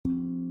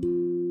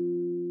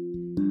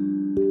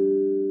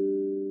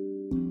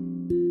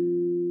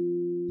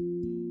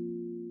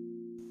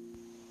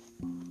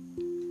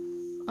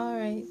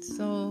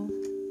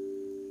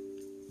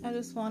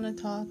just want to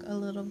talk a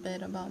little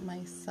bit about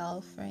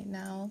myself right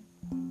now,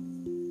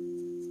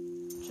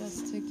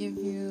 just to give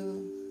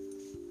you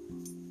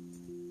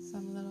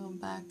some little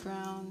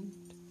background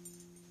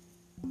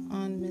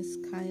on Miss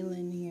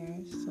Kylan here.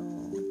 So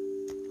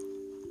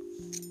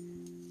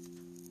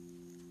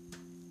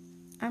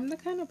I'm the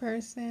kind of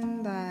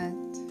person that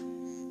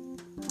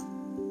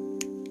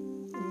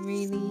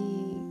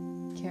really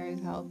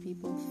cares how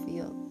people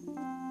feel.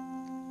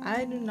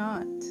 I do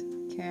not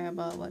care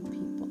about what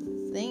people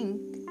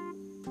think,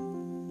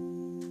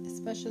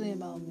 especially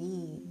about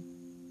me,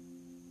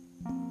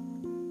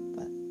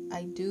 but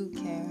I do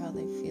care how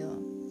they feel,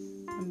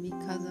 and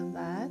because of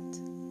that,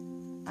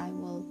 I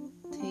will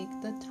take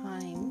the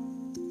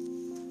time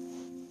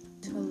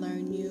to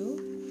learn you,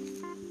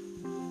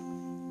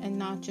 and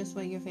not just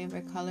what your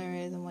favorite color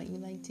is and what you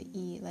like to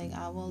eat. Like,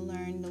 I will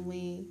learn the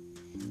way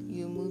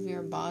you move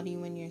your body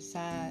when you're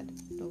sad,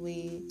 the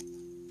way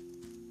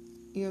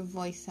your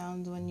voice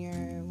sounds when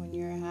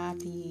you're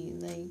happy.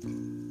 Like,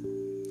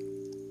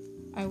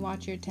 I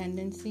watch your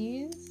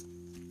tendencies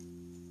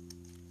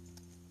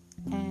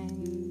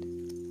and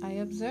I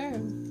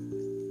observe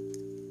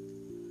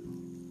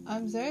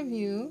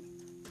you,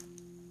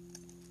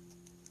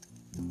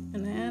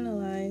 and I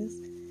analyze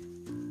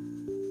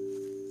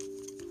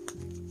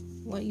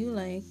what you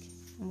like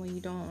and what you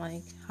don't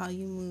like, how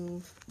you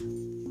move,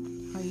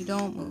 how you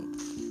don't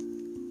move.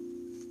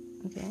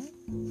 Okay?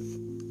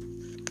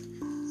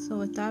 So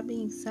with that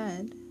being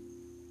said,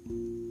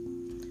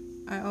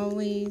 I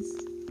always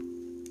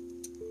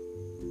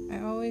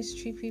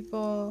treat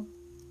people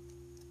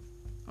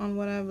on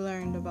what I've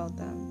learned about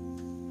them.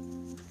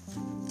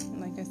 And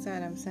like I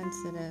said, I'm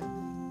sensitive.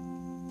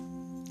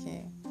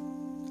 Okay.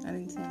 I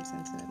didn't say I'm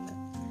sensitive, but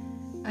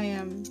I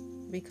am,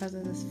 because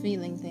of this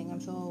feeling thing. I'm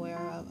so aware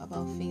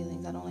about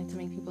feelings. I don't like to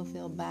make people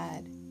feel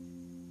bad.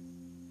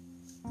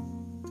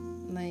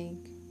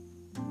 Like,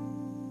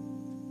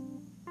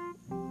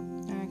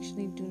 I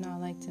actually do not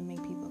like to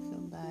make people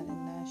feel bad,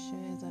 and that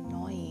shit is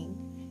annoying,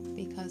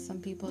 because some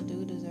people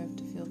do deserve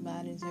to feel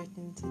bad in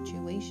certain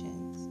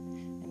situations,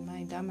 and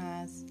my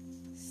dumbass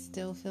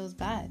still feels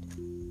bad.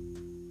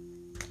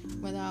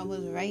 Whether I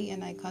was right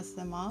and I cussed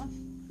them off,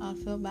 I'll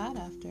feel bad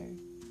after.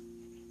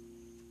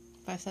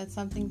 If I said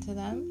something to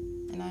them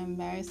and I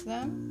embarrassed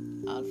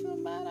them, I'll feel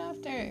bad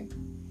after,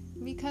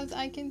 because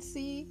I can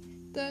see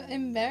the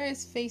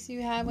embarrassed face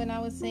you had when I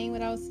was saying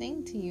what I was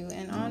saying to you,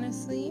 and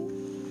honestly,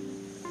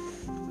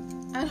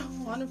 I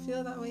don't want to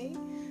feel that way,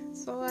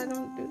 so I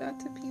don't do that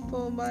to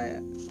people.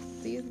 But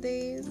these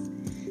days,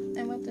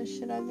 and with the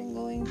shit I've been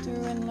going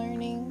through and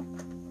learning,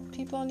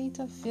 people need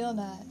to feel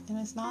that, and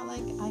it's not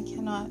like I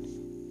cannot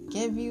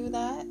give you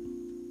that.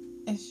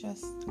 It's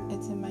just,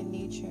 it's in my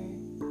nature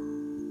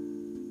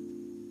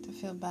to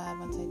feel bad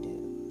once I do.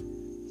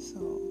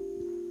 So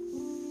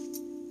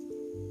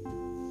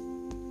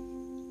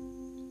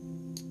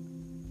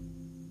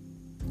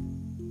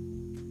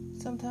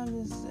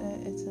sometimes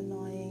it's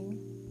annoying.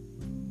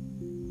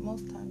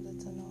 Most times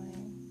it's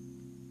annoying.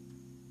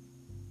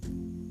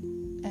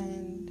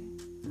 And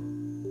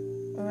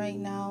right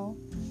now,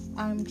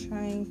 I'm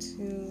trying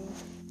to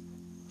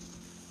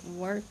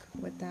work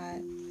with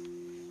that,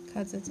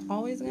 because it's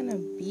always going to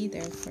be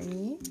there for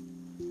me.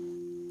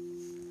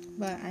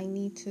 But I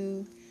need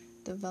to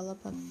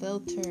develop a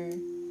filter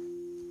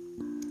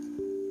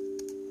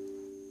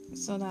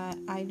so that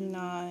I do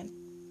not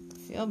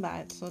feel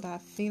bad, so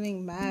that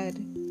feeling bad,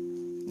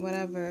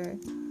 whatever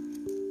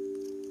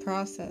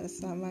process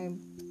that my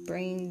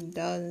brain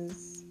doesn't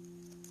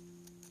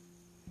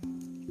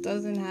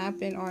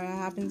happen, or it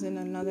happens in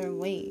another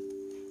way,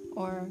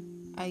 or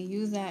I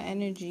use that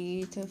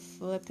energy to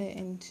flip it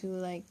into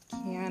like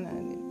Kiana.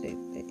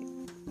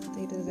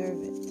 They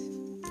deserve it.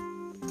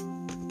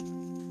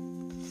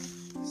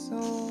 So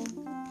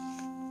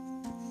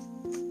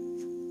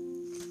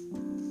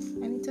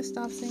I need to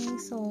stop saying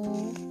so,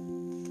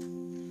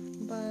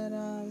 but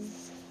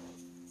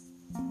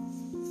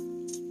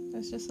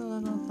that's just a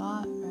little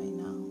thought right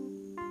now,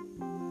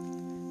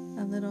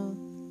 a little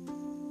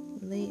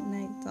late